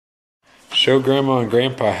Show Grandma and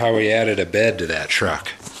Grandpa how we added a bed to that truck.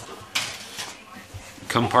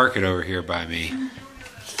 Come park it over here by me.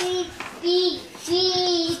 Beep, beep,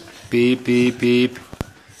 beep. Beep, beep, beep.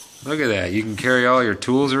 Look at that. You can carry all your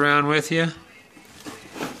tools around with you.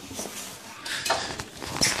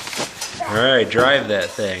 Alright, drive that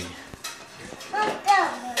thing.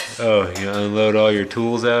 Oh, you unload all your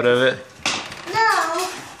tools out of it? No.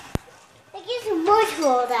 I get some more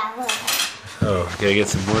tools that one. Oh, gotta get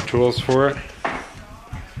some more tools for it?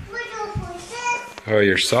 Oh,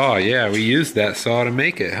 your saw. Yeah, we used that saw to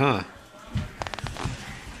make it, huh?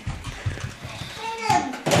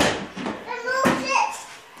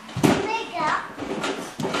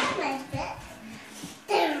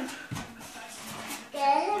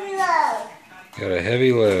 Got a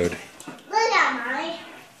heavy load. Look at mine.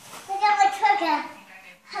 Look at my truck.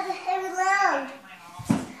 Has a heavy load.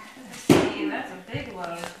 Hey, that's a big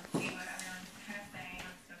load.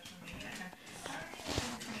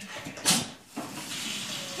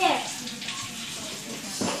 Here.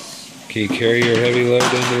 Can you carry your heavy load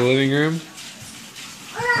into the living room?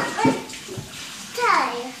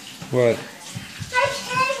 What? I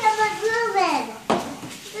can't have my room in.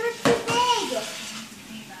 It's too big.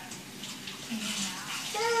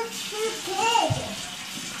 It's too big.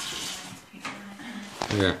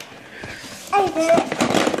 Yeah. I did.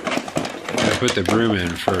 I put the broom in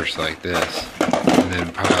first like this, and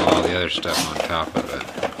then pile all the other stuff on top of it.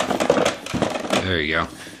 There you go.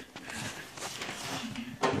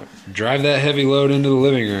 Drive that heavy load into the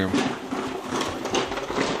living room.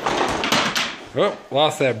 Oh,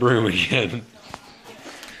 lost that broom again.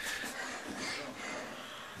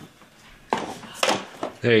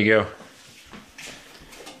 There you go.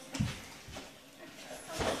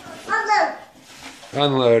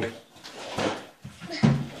 Unload.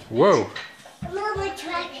 Whoa. Move my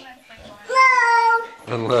truck.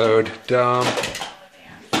 Hello. Unload. Dump.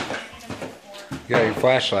 You got your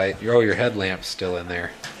flashlight. Oh, your headlamp's still in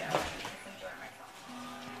there.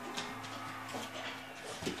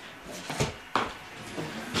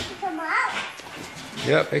 Come out.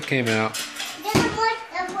 Yep, it came out. This is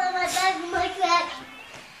my truck.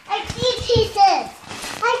 Like these pieces.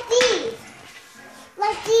 Like these.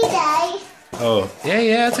 Like these, eh? Oh,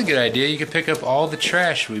 yeah, that's a good idea. You could pick up all the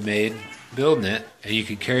trash we made building it, and you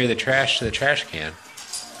could carry the trash to the trash can.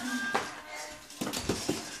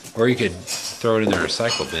 Or you could throw it in the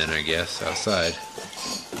recycle bin, I guess, outside.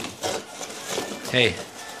 Hey,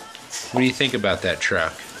 what do you think about that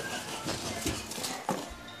truck?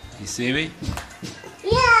 You see me?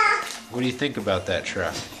 Yeah. What do you think about that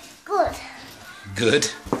truck? Good.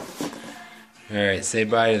 Good? Alright, say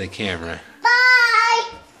bye to the camera. Bye.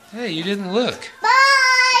 Hey, you didn't look.